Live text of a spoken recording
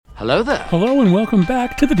Hello there. Hello and welcome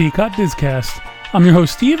back to the disCast. I'm your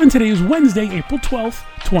host Steve, and today is Wednesday, April 12th,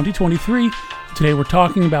 2023. Today we're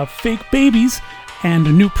talking about fake babies and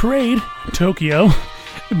a new parade in Tokyo,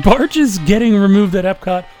 barges getting removed at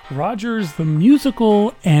Epcot, Rogers the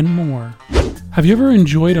Musical, and more. Have you ever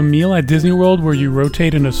enjoyed a meal at Disney World where you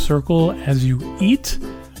rotate in a circle as you eat?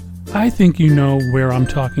 I think you know where I'm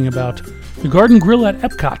talking about. The Garden Grill at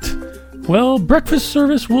Epcot. Well, breakfast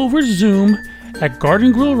service will resume at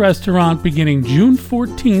Garden Grill Restaurant beginning June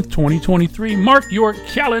 14th, 2023. Mark your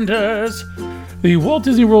calendars! The Walt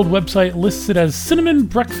Disney World website lists it as cinnamon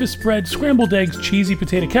breakfast bread, scrambled eggs, cheesy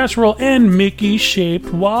potato casserole, and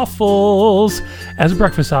Mickey-shaped waffles as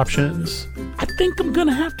breakfast options. I think I'm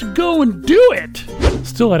gonna have to go and do it!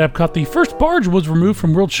 Still at Epcot, the first barge was removed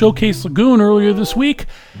from World Showcase Lagoon earlier this week,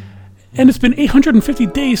 and it's been 850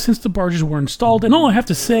 days since the barges were installed, and all I have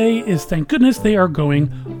to say is thank goodness they are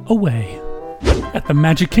going away. At the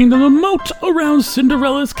Magic Kingdom, the moat around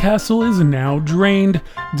Cinderella's castle is now drained.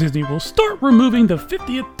 Disney will start removing the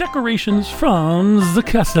 50th decorations from the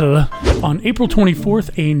castle. On April 24th,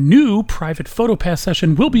 a new private photo pass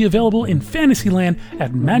session will be available in Fantasyland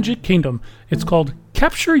at Magic Kingdom. It's called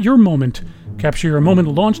Capture Your Moment. Capture Your Moment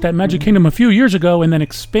launched at Magic Kingdom a few years ago and then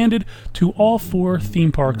expanded to all 4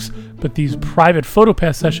 theme parks. But these private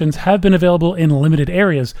PhotoPass sessions have been available in limited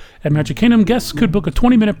areas. At Magic Kingdom, guests could book a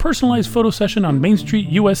 20-minute personalized photo session on Main Street,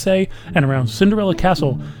 USA, and around Cinderella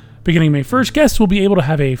Castle. Beginning May 1st, guests will be able to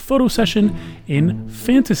have a photo session in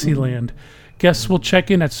Fantasyland. Guests will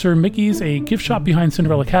check in at Sir Mickey's, a gift shop behind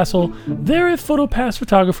Cinderella Castle. There, a PhotoPass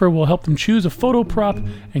photographer will help them choose a photo prop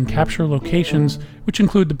and capture locations, which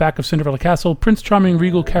include the back of Cinderella Castle, Prince Charming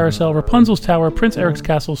Regal Carousel, Rapunzel's Tower, Prince Eric's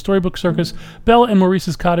Castle, Storybook Circus, Belle and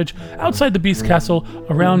Maurice's Cottage, outside the Beast Castle,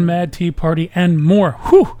 around Mad Tea Party, and more.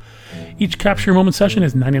 Whew! Each Capture Your Moment session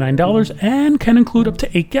is $99 and can include up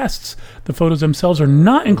to 8 guests. The photos themselves are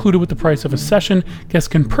not included with the price of a session. Guests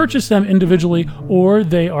can purchase them individually, or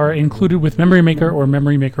they are included with Memory Maker or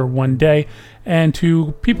Memory Maker One Day. And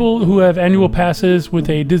to people who have annual passes with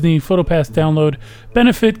a Disney PhotoPass download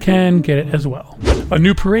benefit can get it as well. A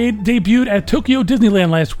new parade debuted at Tokyo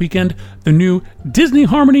Disneyland last weekend. The new Disney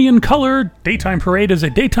Harmony in Color Daytime Parade is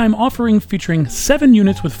a daytime offering featuring 7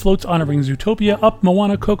 units with floats honoring Zootopia, Up,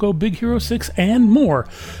 Moana, Coco, Big Hero 6, and more.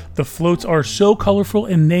 The floats are so colorful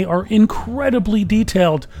and they are incredibly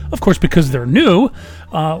detailed. Of course, because they're new.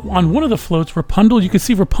 On one of the floats, you can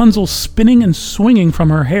see Rapunzel spinning and swinging from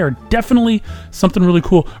her hair. Definitely something really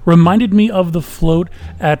cool. Reminded me of the float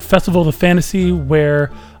at Festival of the Fantasy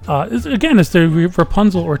where, it's the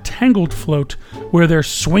Rapunzel or Tangled float where they're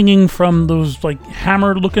swinging from those like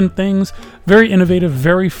hammer-looking things. Very innovative,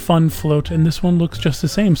 very fun float, and this one looks just the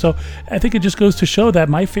same. So I think it just goes to show that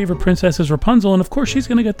my favorite princess is Rapunzel, and of course she's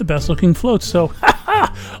going to get the best-looking floats. So,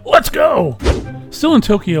 let's go! Still in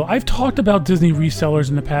Tokyo, I've talked about Disney resellers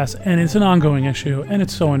in the past, and it's an ongoing issue, and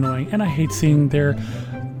it's so annoying, and I hate seeing their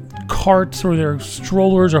carts or their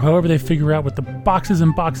strollers or however they figure out with the boxes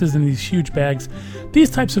and boxes in these huge bags. These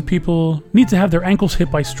types of people need to have their ankles hit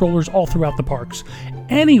by strollers all throughout the parks.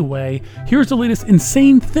 Anyway, here's the latest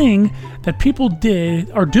insane thing that these people did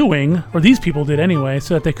anyway,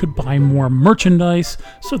 so that they could buy more merchandise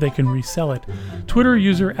so they can resell it. Twitter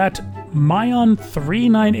user at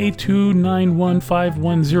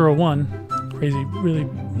Myon3982915101. Crazy, really,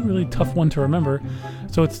 really tough one to remember.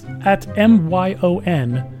 So it's at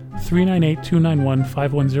MYON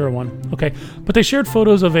 398-291-5101. Okay, but they shared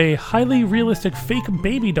photos of a highly realistic fake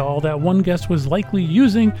baby doll that one guest was likely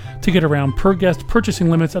using to get around per guest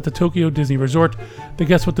purchasing limits at the Tokyo Disney Resort. The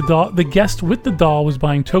guest with the doll was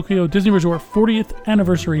buying Tokyo Disney Resort 40th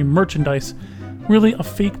anniversary merchandise. Really, a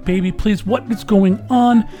fake baby? Please, what is going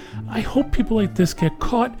on? I hope people like this get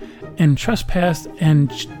caught and trespassed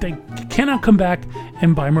and they cannot come back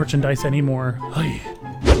and buy merchandise anymore.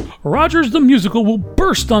 Rogers the Musical will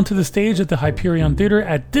burst onto the stage at the Hyperion Theater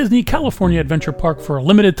at Disney California Adventure Park for a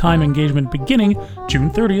limited time engagement beginning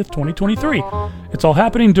June 30th, 2023. It's all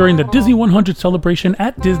happening during the Disney 100 celebration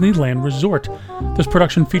at Disneyland Resort. This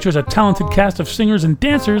production features a talented cast of singers and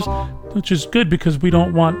dancers, which is good because we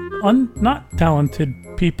don't want not talented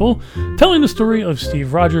people, telling the story of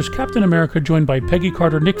Steve Rogers, Captain America, joined by Peggy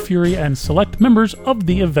Carter, Nick Fury, and select members of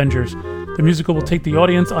the Avengers. The musical will take the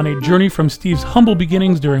audience on a journey from Steve's humble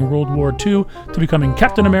beginnings during World War II to becoming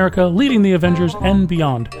Captain America, leading the Avengers, and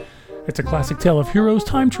beyond. It's a classic tale of heroes,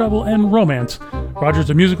 time travel, and romance. Rogers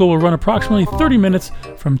the Musical will run approximately 30 minutes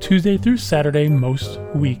from Tuesday through Saturday most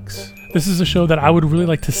weeks. This is a show that I would really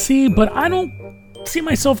like to see, but I don't see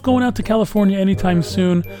myself going out to California anytime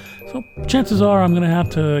soon. So chances are I'm going to have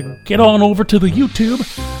to get on over to the YouTube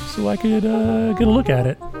so I could get a look at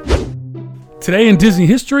it. Today in Disney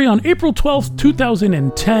history, on April 12th,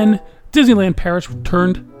 2010, Disneyland Paris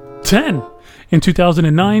turned 10. In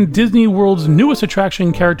 2009, Disney World's newest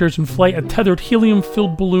attraction, Characters in Flight, a tethered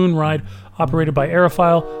helium-filled balloon ride operated by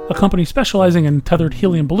Aerophile, a company specializing in tethered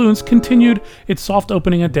helium balloons, continued its soft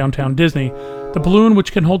opening at Downtown Disney. The balloon,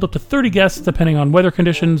 which can hold up to 30 guests depending on weather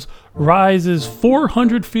conditions, rises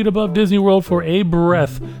 400 feet above Disney World for a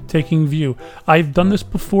breathtaking view. I've done this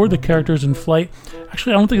before, the Characters in Flight.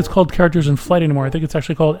 Actually, I don't think it's called Characters in Flight anymore. I think it's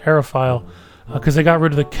actually called Aerophile, because they got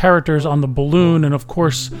rid of the characters on the balloon, and of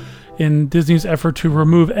course, in Disney's effort to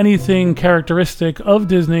remove anything characteristic of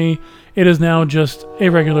Disney, it is now just a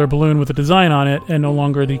regular balloon with a design on it, and no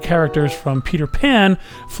longer the characters from Peter Pan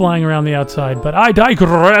flying around the outside. But I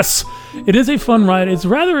digress. It is a fun ride. It's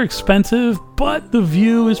rather expensive, but the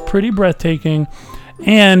view is pretty breathtaking,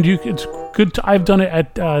 and it's good. I've done it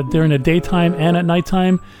at during the daytime and at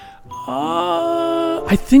nighttime.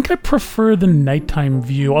 I think I prefer the nighttime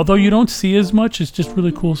view, although you don't see as much. It's just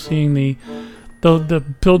really cool seeing the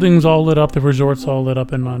buildings all lit up, the resorts all lit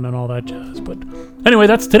up, and all that jazz. But anyway,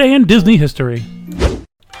 that's today in Disney history.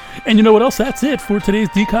 And you know what else? That's it for today's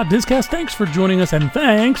disCast. Thanks for joining us, and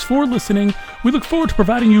thanks for listening. We look forward to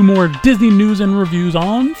providing you more Disney news and reviews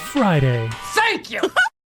on Friday. Thank you!